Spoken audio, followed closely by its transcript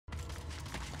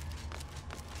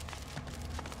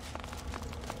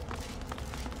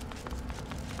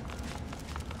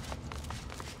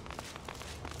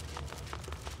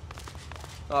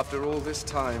After all this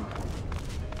time,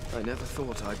 I never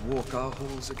thought I'd walk our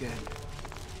halls again.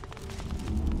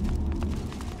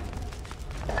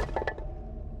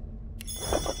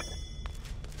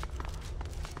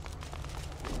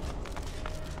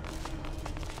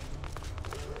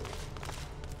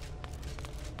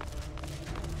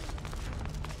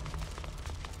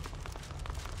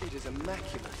 It is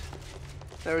immaculate.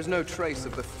 There is no trace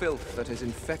of the filth that has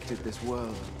infected this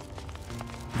world.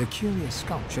 The curious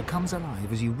sculpture comes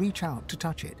alive as you reach out to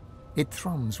touch it. It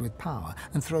thrums with power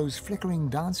and throws flickering,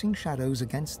 dancing shadows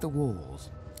against the walls.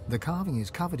 The carving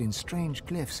is covered in strange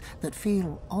glyphs that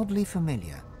feel oddly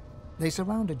familiar. They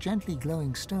surround a gently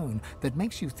glowing stone that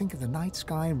makes you think of the night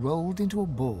sky rolled into a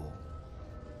ball.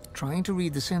 Trying to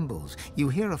read the symbols, you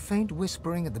hear a faint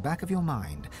whispering at the back of your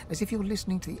mind, as if you're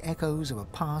listening to the echoes of a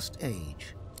past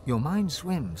age. Your mind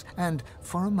swims, and,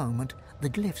 for a moment, the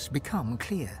glyphs become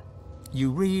clear. You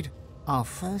read, "Our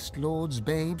first lords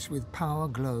babes with power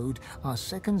glowed, our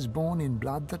seconds born in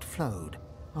blood that flowed.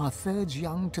 Our thirds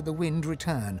young to the wind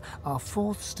return, our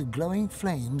fourths to glowing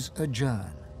flames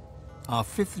adjourn. Our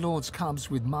fifth lord's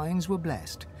cubs with minds were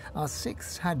blessed, our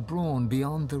sixths had brawn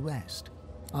beyond the rest.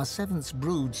 Our seventh's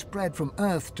brood spread from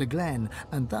earth to glen,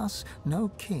 and thus no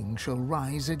king shall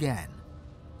rise again."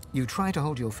 You try to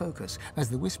hold your focus as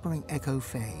the whispering echo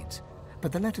fades,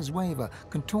 but the letters waver,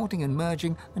 contorting and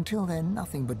merging until they're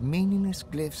nothing but meaningless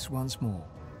glyphs once more.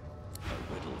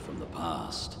 A riddle from the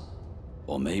past.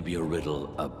 Or maybe a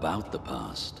riddle about the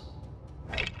past.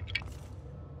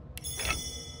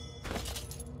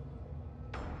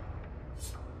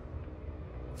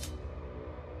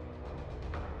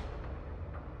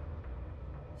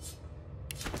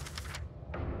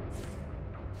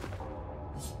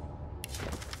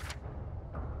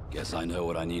 Guess I know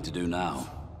what I need to do now.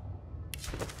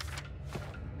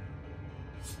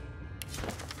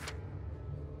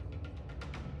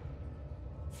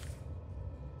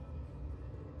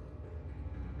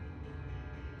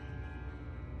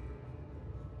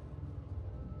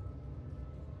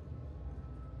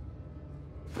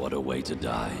 What a way to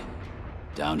die.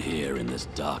 Down here in this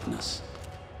darkness.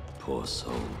 Poor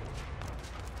soul.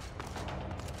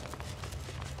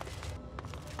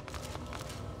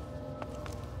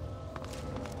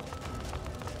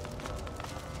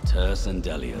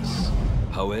 Delius,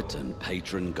 poet and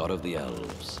patron god of the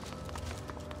elves.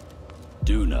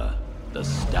 Duna, the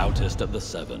stoutest of the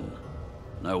seven.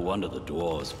 No wonder the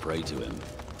dwarves pray to him.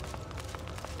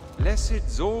 Blessed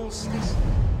Solstice,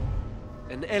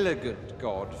 an elegant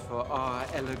god for our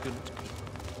elegant people.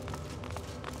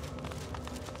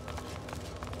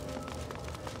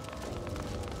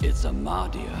 It's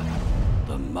Amadia,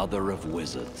 the mother of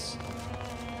wizards.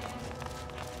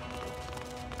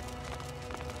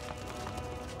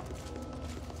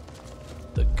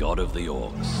 The god of the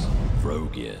orcs,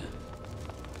 Vrogir.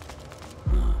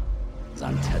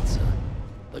 Zantetza,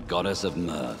 the goddess of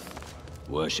mirth,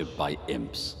 worshipped by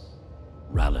imps.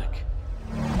 Rallic.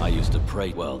 I used to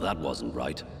pray. Well, that wasn't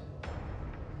right.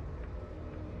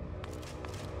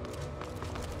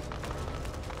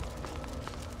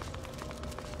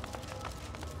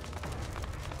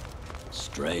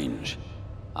 Strange.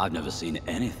 I've never seen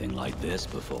anything like this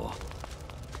before.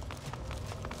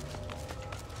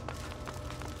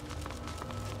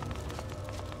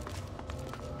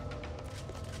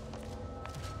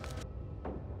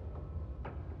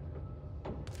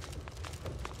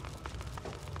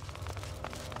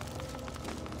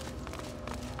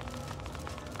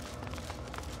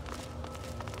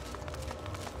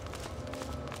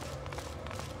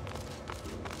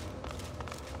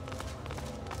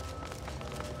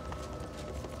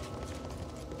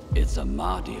 It's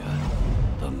Amadia,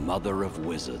 the mother of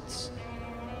wizards.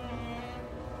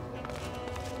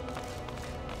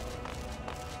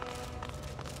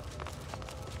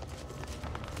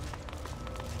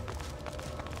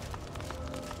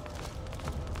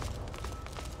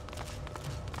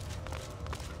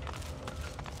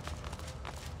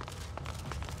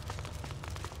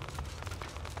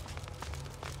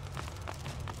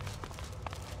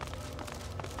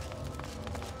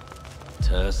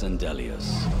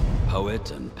 Delius,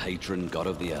 poet and patron god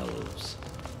of the elves.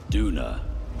 Duna,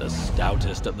 the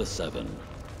stoutest of the seven.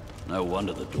 No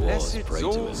wonder the dwarves pray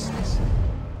to him.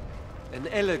 An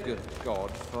elegant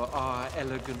god for our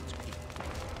elegant people.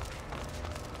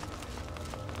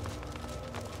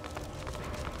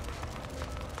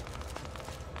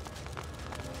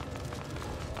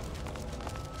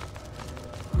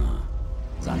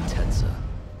 Zantetza,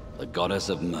 the goddess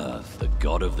of mirth, the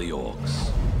god of the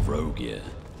orcs. Vrogir.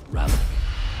 Rallic.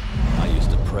 I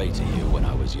used to pray to you when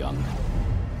I was young.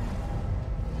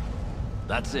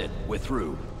 That's it, we're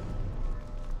through.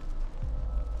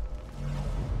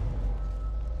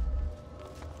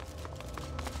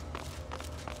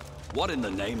 What in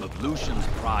the name of Lucian's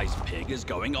prize pig is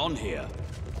going on here?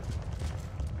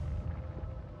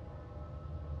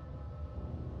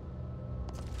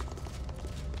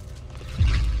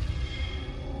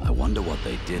 I wonder what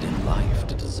they did in life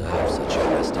to deserve such a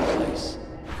resting place.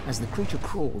 As the creature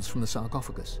crawls from the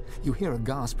sarcophagus, you hear a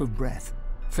gasp of breath.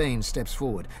 Fane steps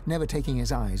forward, never taking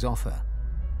his eyes off her.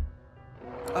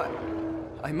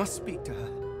 I must speak to her.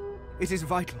 It is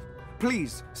vital.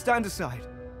 Please, stand aside.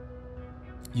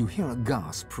 You hear a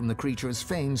gasp from the creature as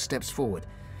Fane steps forward.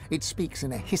 It speaks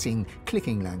in a hissing,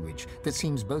 clicking language that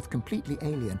seems both completely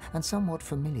alien and somewhat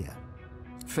familiar.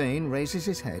 Fane raises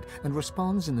his head and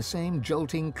responds in the same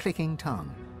jolting, clicking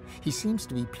tongue. He seems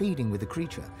to be pleading with the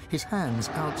creature, his hands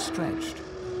outstretched.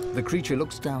 The creature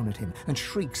looks down at him and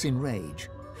shrieks in rage.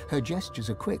 Her gestures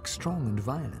are quick, strong, and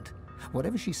violent.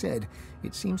 Whatever she said,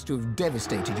 it seems to have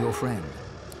devastated your friend.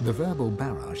 The verbal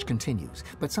barrage continues,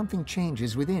 but something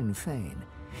changes within Fane.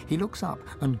 He looks up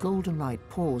and golden light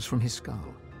pours from his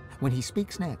skull. When he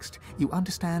speaks next, you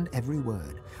understand every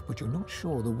word, but you're not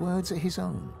sure the words are his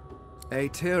own.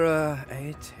 Aetera,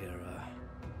 Aetera.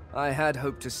 I had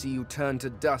hoped to see you turn to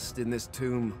dust in this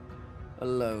tomb.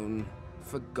 Alone,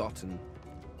 forgotten,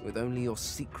 with only your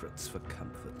secrets for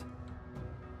comfort.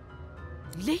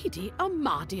 Lady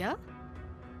Amadia?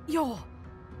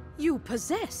 You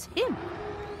possess him?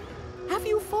 Have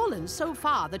you fallen so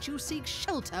far that you seek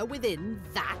shelter within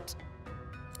that?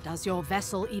 Does your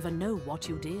vessel even know what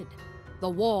you did? The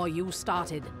war you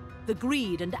started? The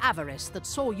greed and avarice that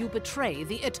saw you betray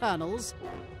the Eternals?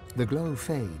 The glow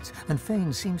fades, and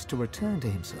Fane seems to return to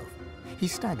himself. He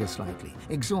staggers slightly,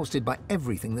 exhausted by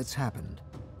everything that's happened.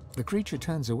 The creature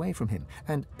turns away from him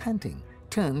and, panting,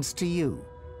 turns to you.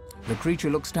 The creature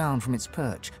looks down from its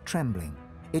perch, trembling.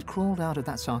 It crawled out of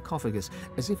that sarcophagus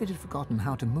as if it had forgotten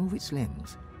how to move its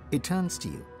limbs. It turns to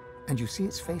you, and you see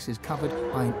its face is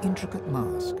covered by an intricate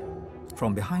mask.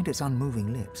 From behind its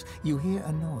unmoving lips, you hear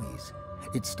a noise.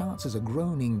 It starts as a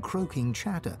groaning, croaking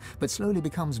chatter, but slowly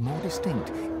becomes more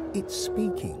distinct. It's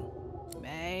speaking.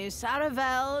 Mais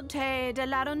Saravel te de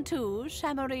Larentu,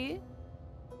 Chamery?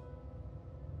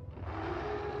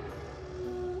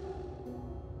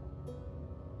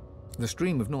 The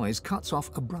stream of noise cuts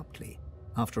off abruptly.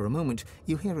 After a moment,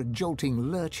 you hear a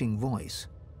jolting, lurching voice.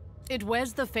 It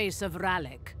wears the face of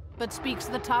Rallick, but speaks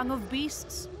the tongue of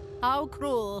beasts. How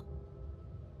cruel.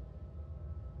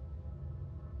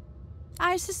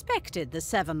 I suspected the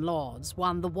Seven Lords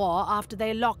won the war after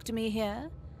they locked me here,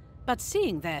 but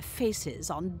seeing their faces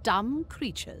on dumb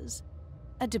creatures,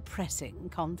 a depressing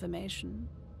confirmation.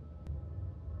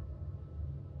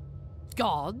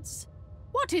 Gods?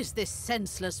 What is this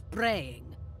senseless braying?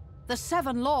 The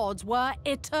Seven Lords were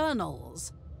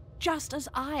Eternals, just as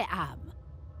I am.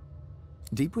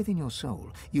 Deep within your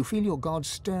soul, you feel your god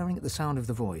stirring at the sound of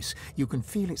the voice. You can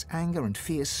feel its anger and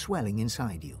fear swelling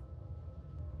inside you.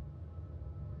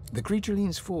 The creature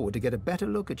leans forward to get a better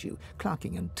look at you,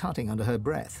 clucking and tutting under her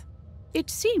breath. It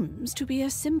seems to be a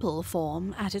simple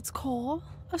form at its core,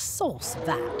 a source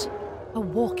vat. A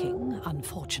walking,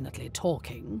 unfortunately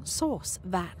talking, source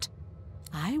vat.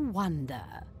 I wonder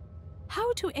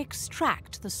how to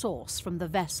extract the source from the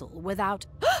vessel without...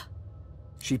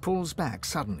 She pulls back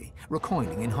suddenly,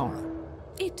 recoiling in horror.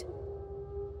 It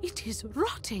is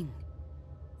rotting.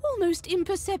 Almost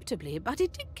imperceptibly, but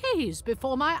it decays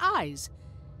before my eyes.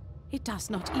 It does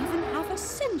not even have a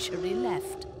century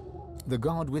left. The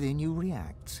god within you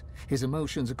reacts, his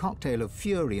emotions a cocktail of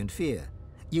fury and fear.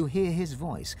 You hear his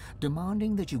voice,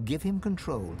 demanding that you give him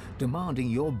control, demanding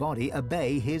your body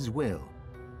obey his will.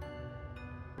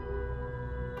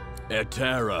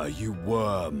 Aetera, you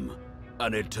worm.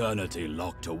 An eternity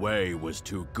locked away was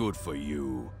too good for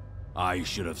you. I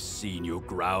should have seen you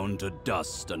ground to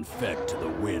dust and fed to the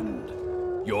wind.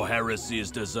 Your heresies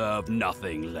deserve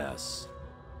nothing less.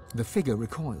 The figure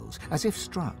recoils, as if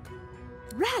struck.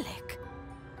 Rallick,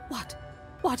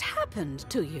 what happened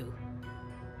to you?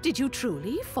 Did you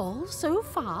truly fall so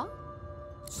far?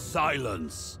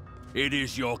 Silence! It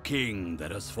is your king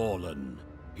that has fallen.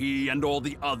 He and all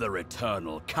the other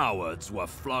eternal cowards were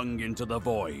flung into the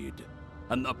void.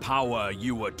 And the power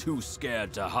you were too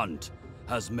scared to hunt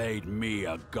has made me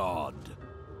a god.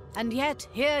 And yet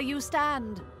here you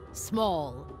stand,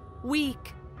 small,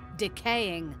 weak,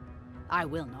 decaying. I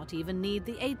will not even need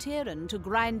the Aeteran to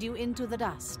grind you into the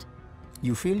dust.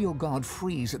 You feel your god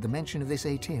freeze at the mention of this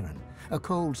Aeteran, a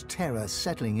cold terror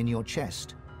settling in your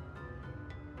chest.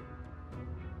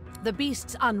 The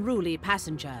beast's unruly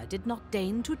passenger did not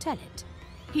deign to tell it.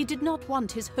 He did not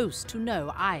want his host to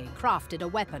know I crafted a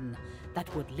weapon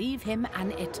that would leave him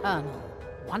an Eternal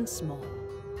once more.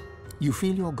 You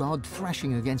feel your god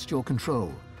thrashing against your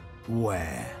control.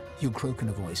 Where? You croak in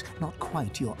a voice not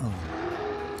quite your own.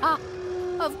 Ah,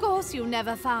 of course you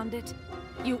never found it.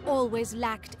 You always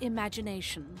lacked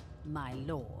imagination, my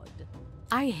lord.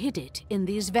 I hid it in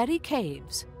these very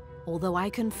caves, although I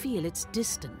can feel its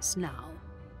distance now.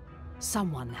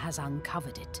 Someone has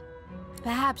uncovered it.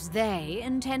 Perhaps they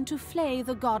intend to flay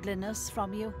the godliness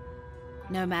from you.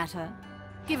 No matter.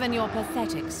 Given your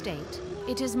pathetic state,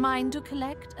 it is mine to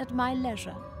collect at my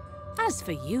leisure. As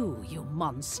for you, you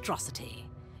monstrosity,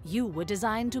 you were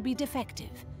designed to be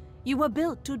defective. You were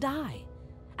built to die.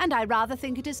 And I rather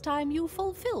think it is time you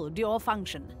fulfilled your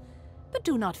function. But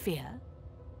do not fear.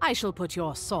 I shall put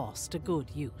your source to good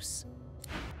use.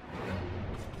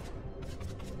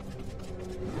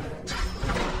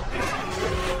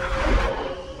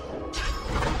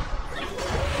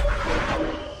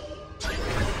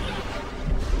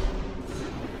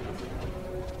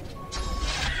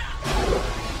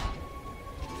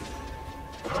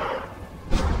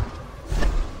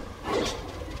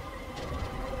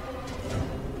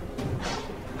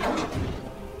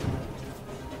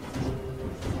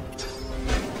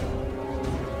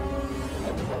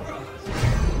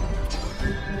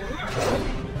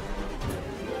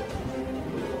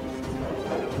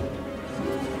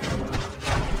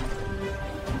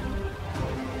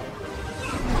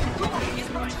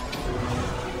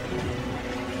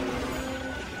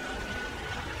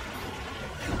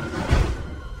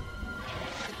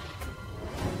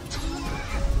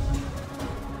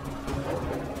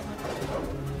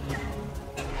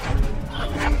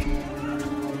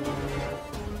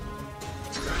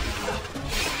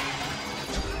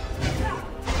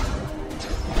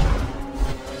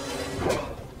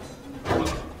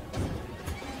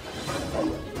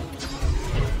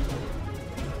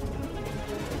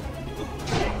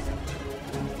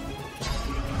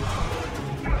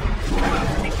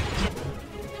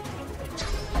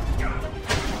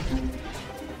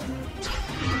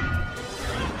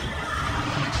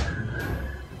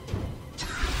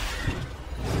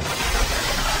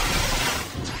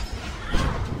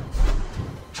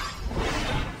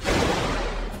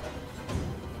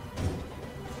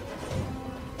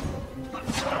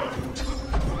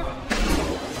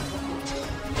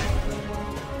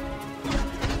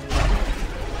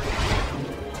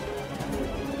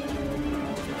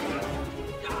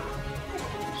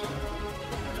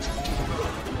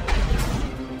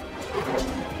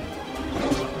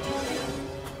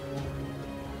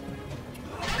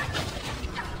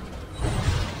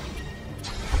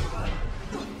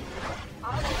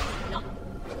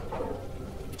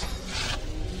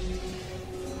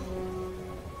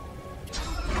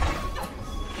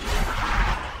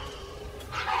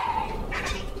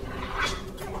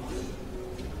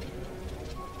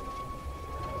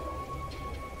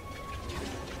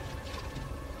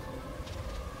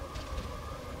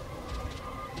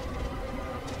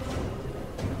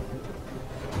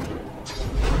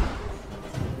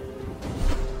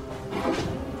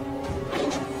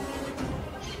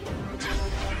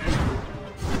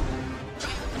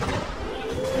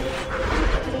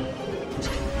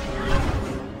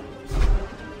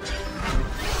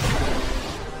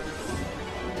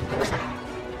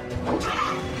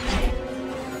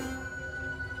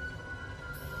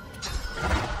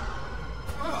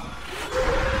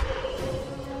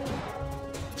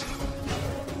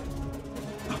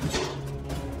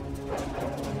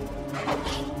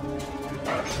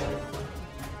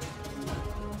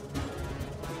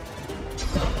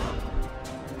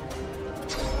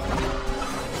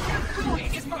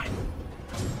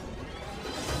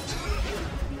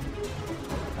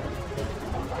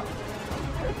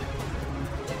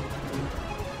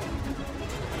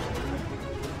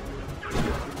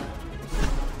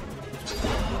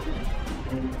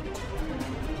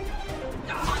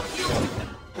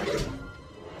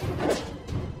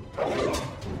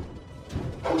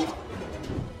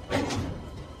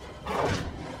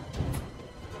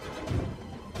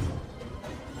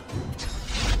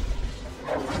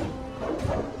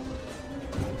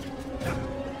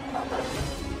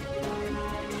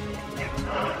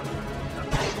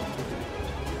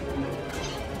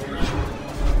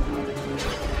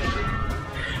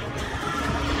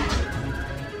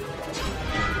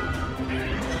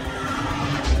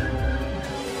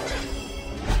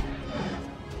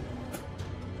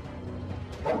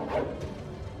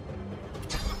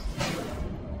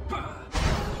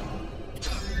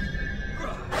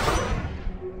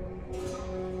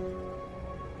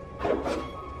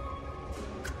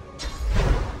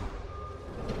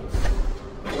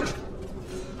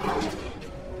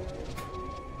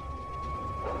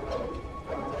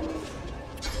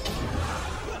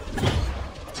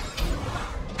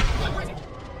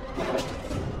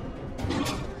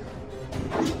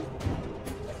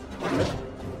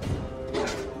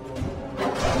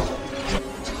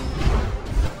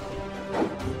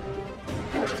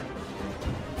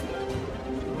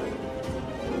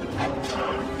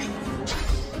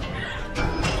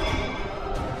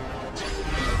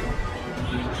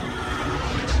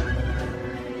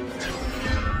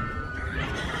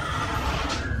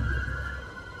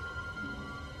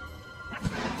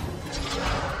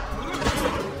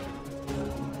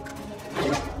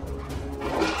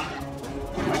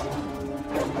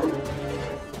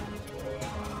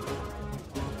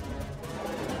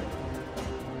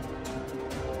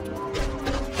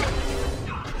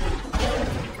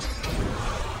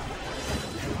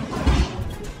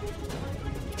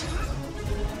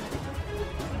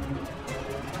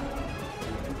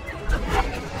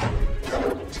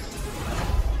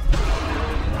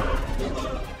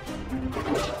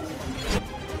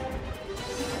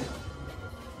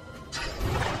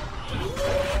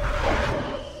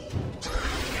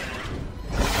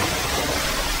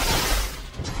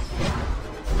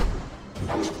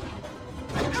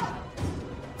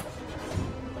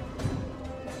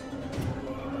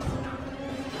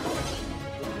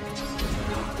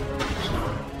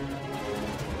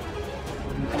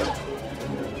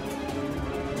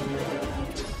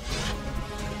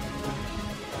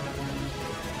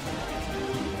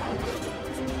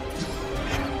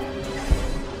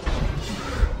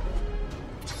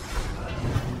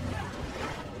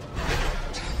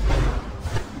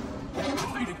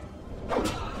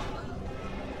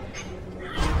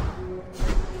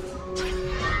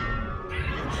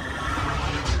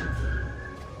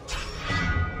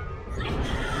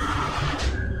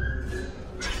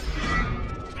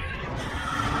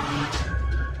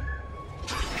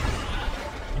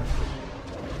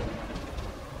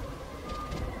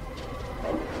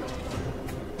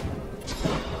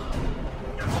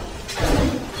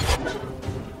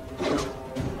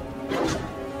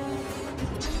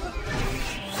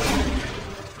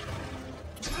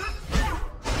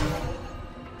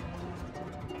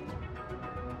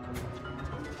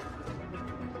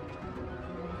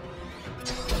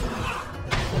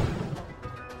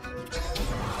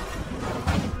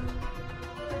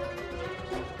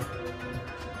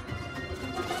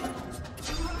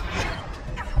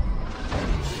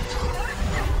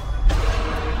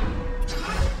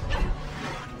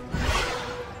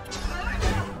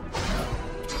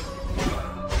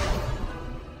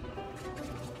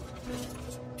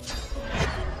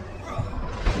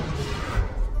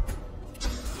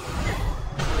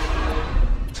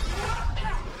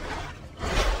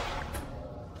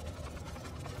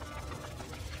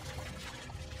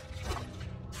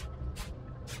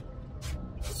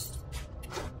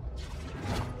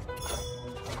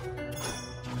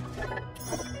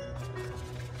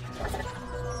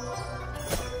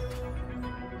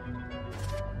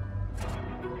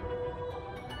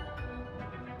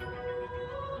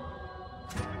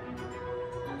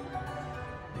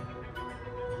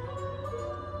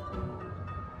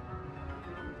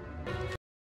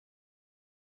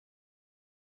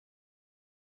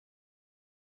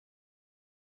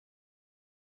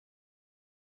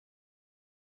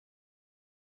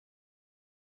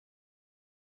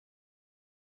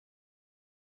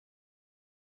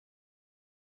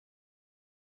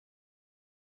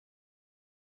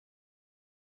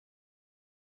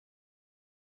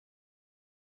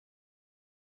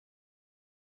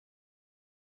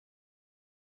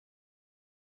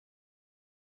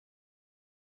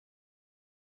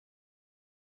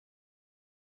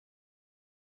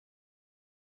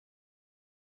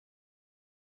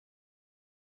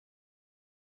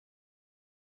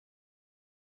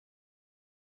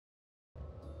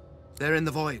 They're in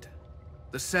the void.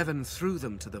 The Seven threw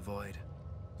them to the void.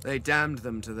 They damned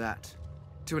them to that,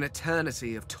 to an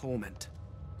eternity of torment.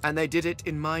 And they did it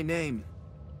in my name.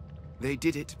 They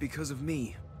did it because of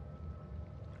me.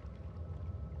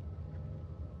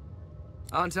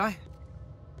 Aren't I?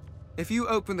 If you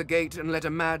open the gate and let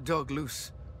a mad dog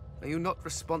loose, are you not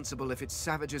responsible if it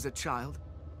savages a child?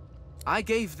 I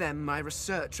gave them my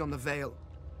research on the Veil.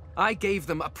 I gave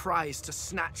them a prize to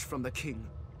snatch from the king.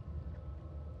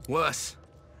 Worse,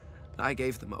 I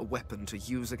gave them a weapon to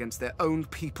use against their own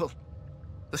people.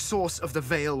 The source of the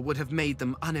Veil would have made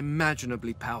them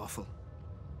unimaginably powerful.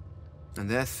 And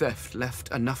their theft left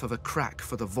enough of a crack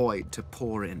for the void to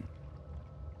pour in.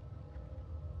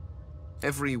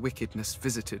 Every wickedness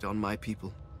visited on my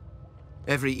people.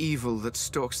 Every evil that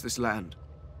stalks this land.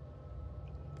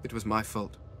 It was my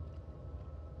fault.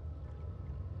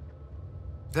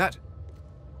 That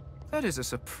is a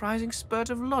surprising spurt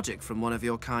of logic from one of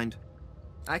your kind.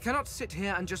 I cannot sit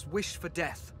here and just wish for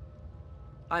death.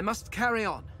 I must carry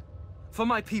on. For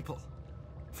my people.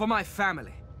 For my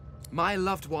family. My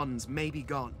loved ones may be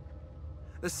gone.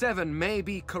 The Seven may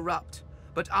be corrupt,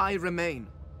 but I remain.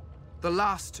 The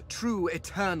last true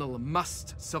eternal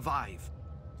must survive.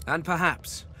 And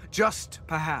perhaps, just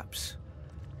perhaps,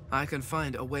 I can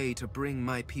find a way to bring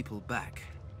my people back.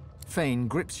 Fane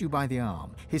grips you by the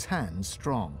arm, his hands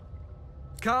strong.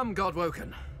 Come,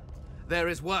 Godwoken. There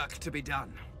is work to be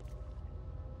done.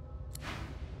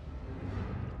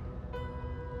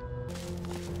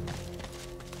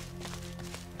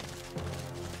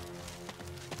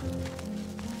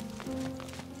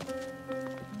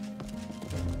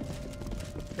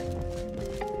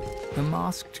 The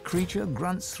masked creature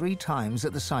grunts 3 times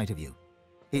at the sight of you.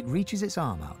 It reaches its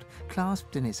arm out.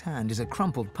 Clasped in its hand is a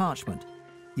crumpled parchment.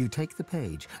 You take the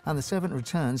page, and the servant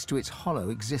returns to its hollow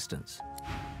existence.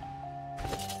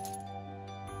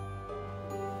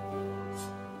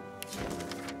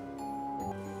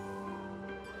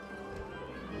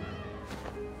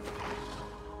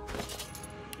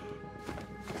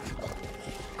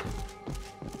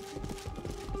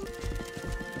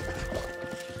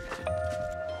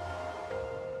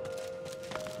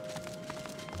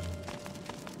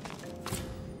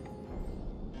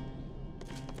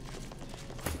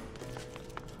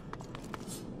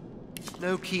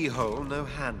 No keyhole, no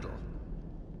handle.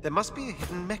 There must be a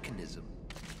hidden mechanism.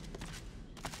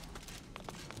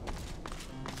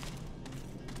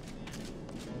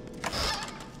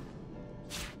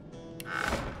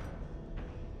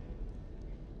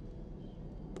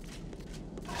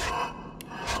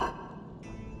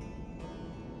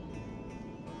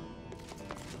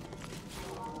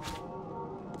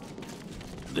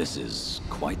 This is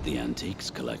quite the antiques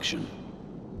collection.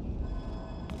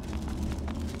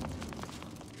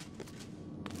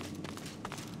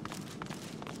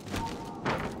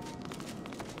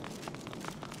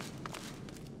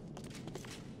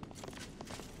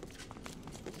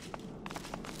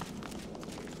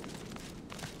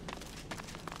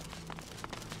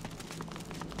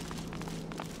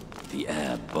 The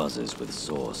air buzzes with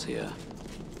source here.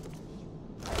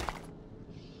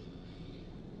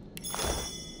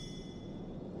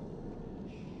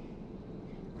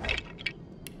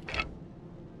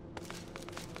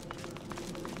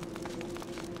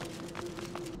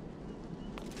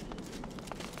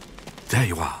 There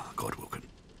you are, Godwoken.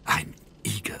 I'm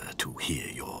eager to hear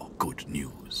your good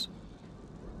news.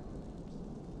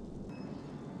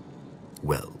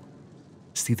 Well,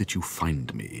 see that you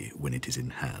find me when it is in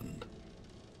hand.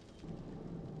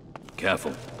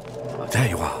 Careful. There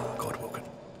you are, Godwoken.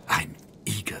 I'm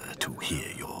eager to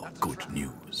hear your good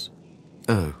news.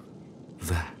 Oh,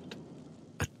 that.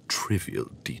 A trivial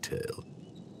detail.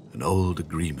 An old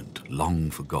agreement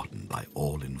long forgotten by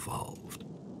all involved.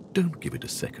 Don't give it a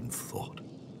second thought.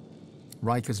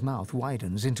 Riker's mouth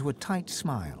widens into a tight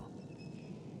smile.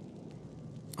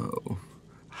 Oh,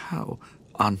 how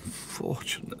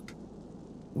unfortunate.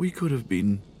 We could have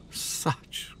been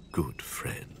such good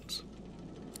friends.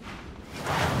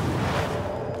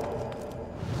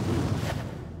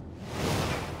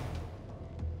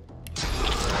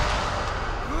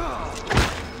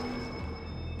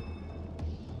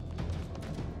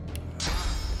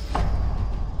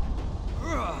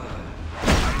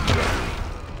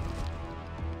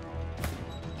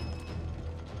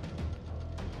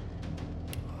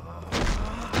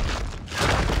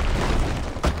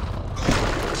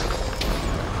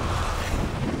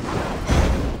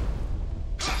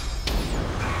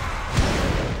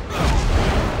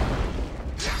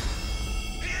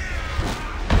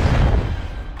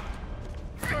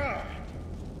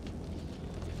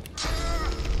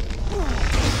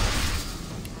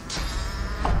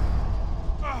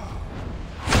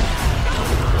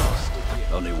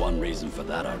 reason for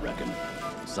that, I reckon.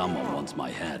 Someone wants my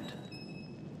head.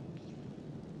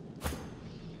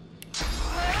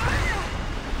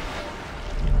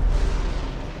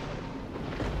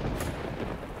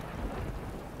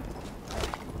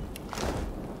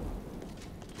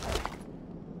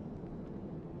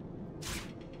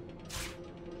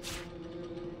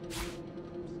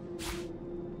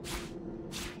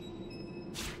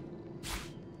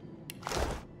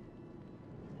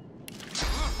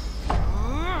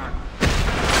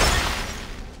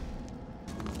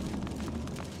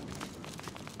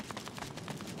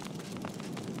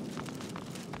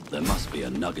 There must be a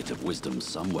nugget of wisdom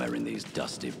somewhere in these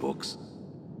dusty books.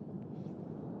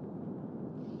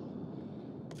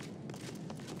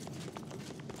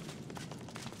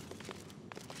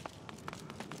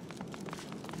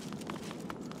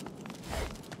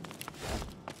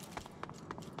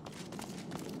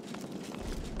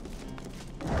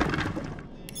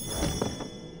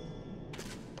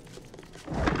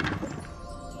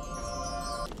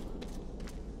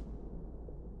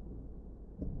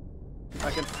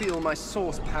 I can feel my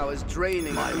source powers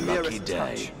draining My at the lucky nearest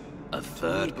day. touch. A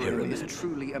third Equilibrium is pyramid.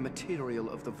 truly a material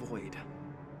of the void.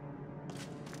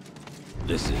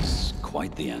 This is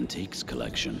quite the antiques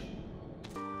collection.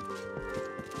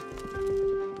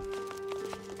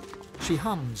 She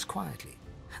hums quietly.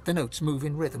 The notes move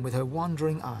in rhythm with her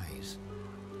wandering eyes.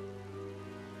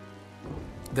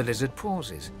 The lizard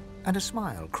pauses, and a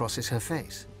smile crosses her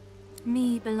face.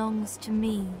 Me belongs to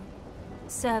me.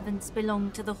 Servants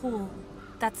belong to the hall.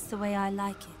 That's the way I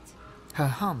like it. Her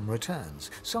hum returns,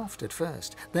 soft at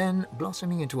first, then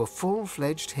blossoming into a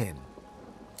full-fledged hymn.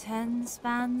 10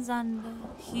 spans under,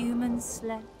 humans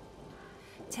slept.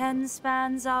 10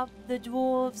 spans up, the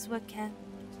dwarves were kept.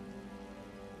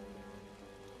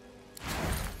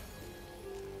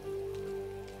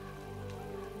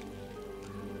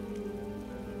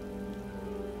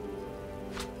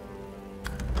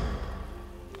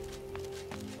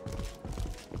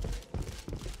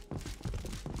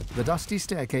 The dusty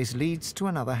staircase leads to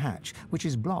another hatch, which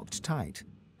is blocked tight.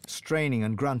 Straining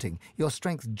and grunting, your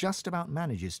strength just about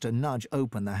manages to nudge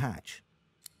open the hatch.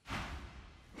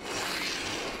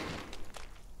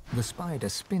 The spider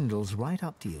spindles right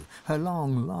up to you, her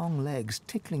long, long legs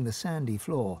tickling the sandy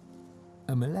floor.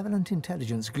 A malevolent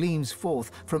intelligence gleams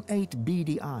forth from 8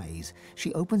 beady eyes.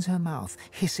 She opens her mouth,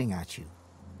 hissing at you.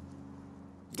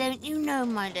 Don't you know,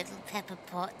 my little pepper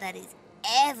pot, that it's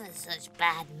ever such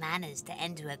bad manners to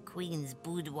enter a queen's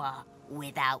boudoir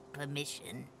without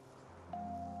permission?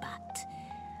 But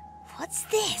what's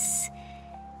this?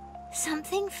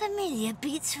 Something familiar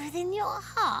beats within your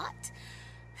heart?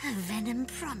 A venom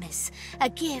promise, a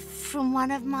gift from one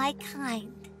of my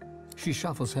kind. She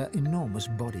shuffles her enormous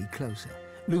body closer,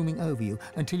 looming over you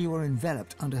until you are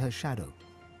enveloped under her shadow.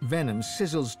 Venom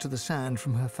sizzles to the sand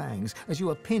from her fangs as you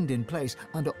are pinned in place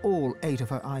under all 8 of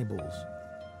her eyeballs.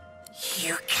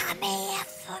 You come here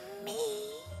for me?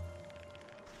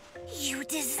 You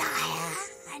desire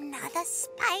another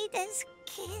spider's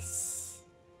kiss?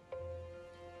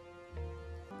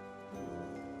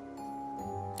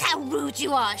 How rude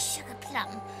you are, Sugar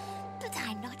Plum. But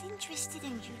I'm not interested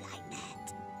in you like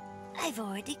that. I've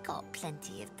already got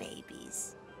plenty of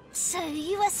babies. So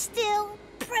you are still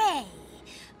prey,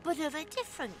 but of a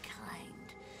different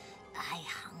kind. I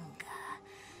hunger,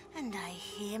 and I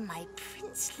hear my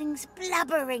princelings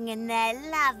blubbering in their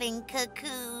loving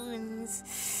cocoons.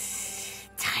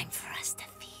 Time for us to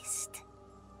feast.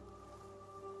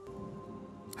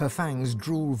 Her fangs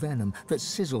drool venom that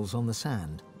sizzles on the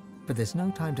sand. But there's no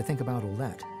time to think about all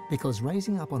that, because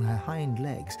raising up on her hind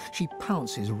legs, she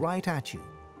pounces right at you.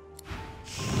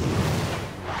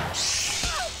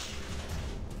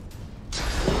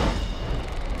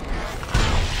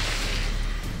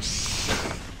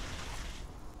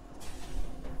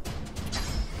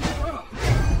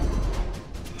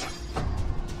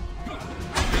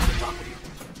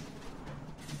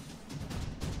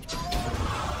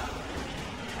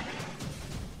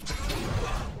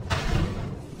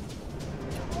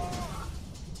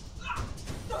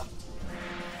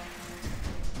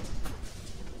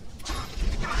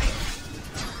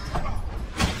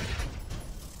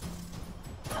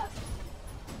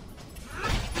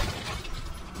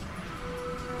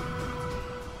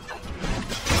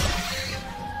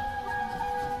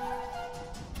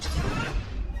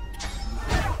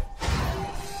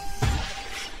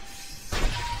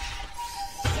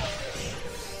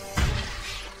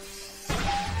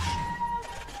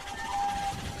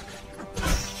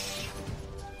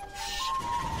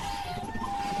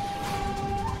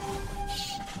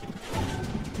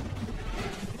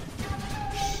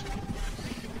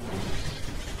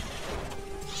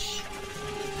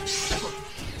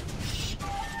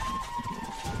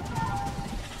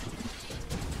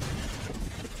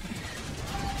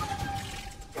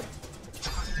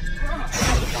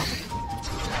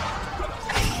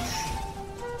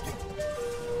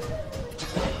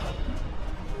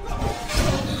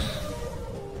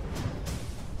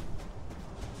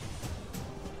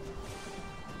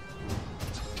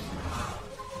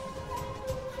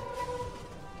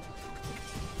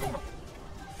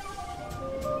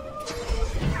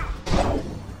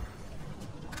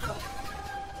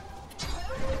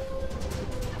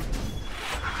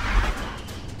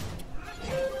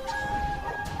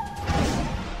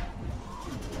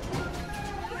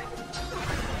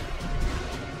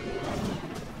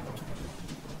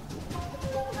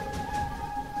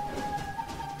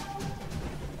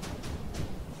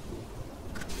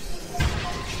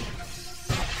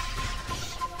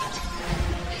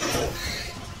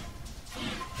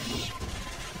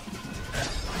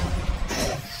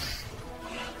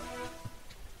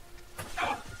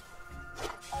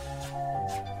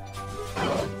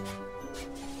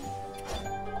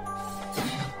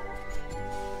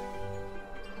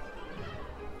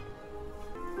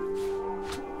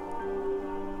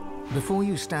 Before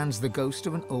you stands the ghost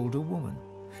of an older woman.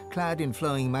 Clad in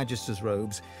flowing Magister's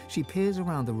robes, she peers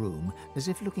around the room as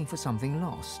if looking for something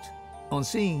lost. On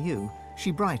seeing you,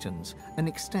 she brightens and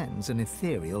extends an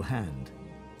ethereal hand.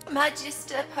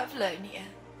 Magister Pavlonia,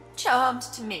 charmed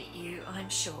to meet you, I'm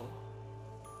sure.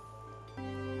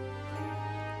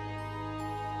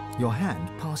 Your hand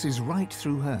passes right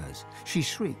through hers. She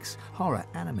shrieks, horror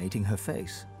animating her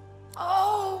face.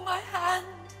 Oh, my hand!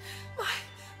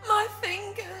 My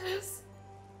fingers!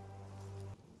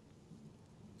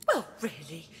 Well,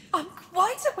 really, I'm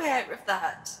quite aware of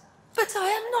that. But I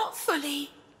am not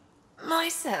fully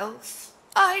myself.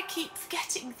 I keep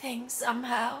forgetting things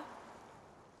somehow.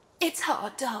 It's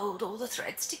hard to hold all the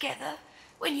threads together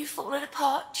when you've fallen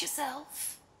apart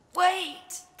yourself.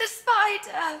 Wait, the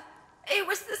spider! It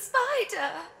was the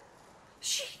spider!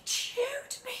 She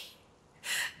chewed me.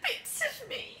 Bits of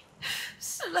me.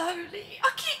 Slowly.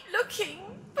 I keep looking,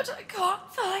 but I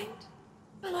can't find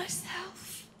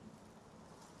myself.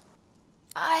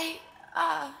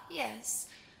 Yes.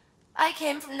 I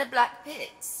came from the Black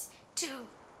Pits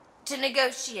to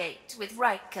negotiate with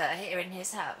Riker here in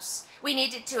his house. We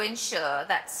needed to ensure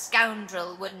that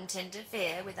scoundrel wouldn't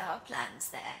interfere with our plans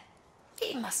there.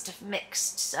 He must have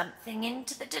mixed something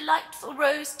into the delightful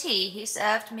rose tea he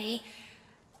served me,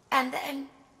 and then...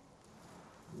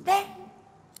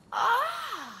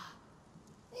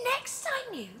 Next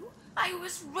I knew, I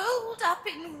was rolled up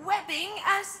in webbing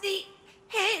as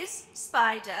his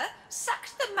spider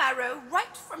sucked the marrow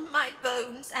right from my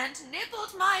bones and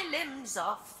nibbled my limbs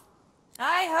off.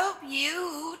 I hope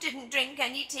you didn't drink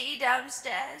any tea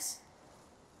downstairs.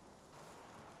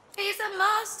 He's a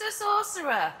master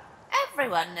sorcerer.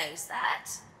 Everyone knows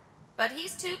that. But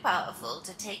he's too powerful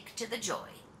to take to the joy.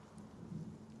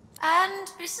 And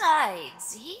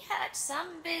besides, he had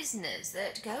some business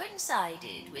that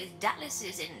coincided with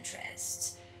Dallas's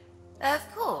interests.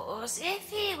 Of course, if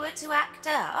he were to act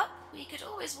up, we could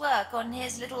always work on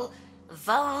his little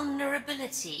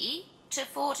vulnerability to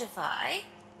fortify.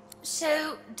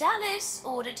 So Dallas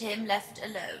ordered him left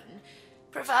alone,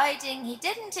 providing he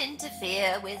didn't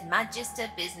interfere with Magister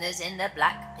business in the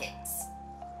Black Pits.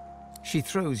 She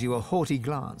throws you a haughty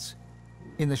glance.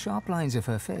 In the sharp lines of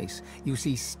her face, you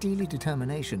see steely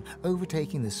determination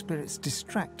overtaking the spirit's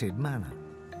distracted manner.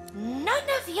 None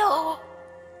of your...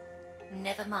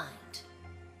 Never mind.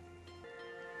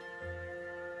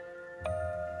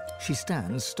 She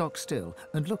stands stock still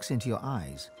and looks into your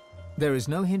eyes. There is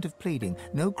no hint of pleading,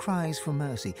 no cries for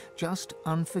mercy, just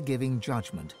unforgiving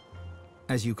judgment.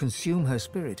 As you consume her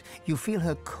spirit, you feel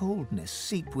her coldness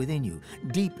seep within you,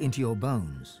 deep into your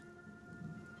bones.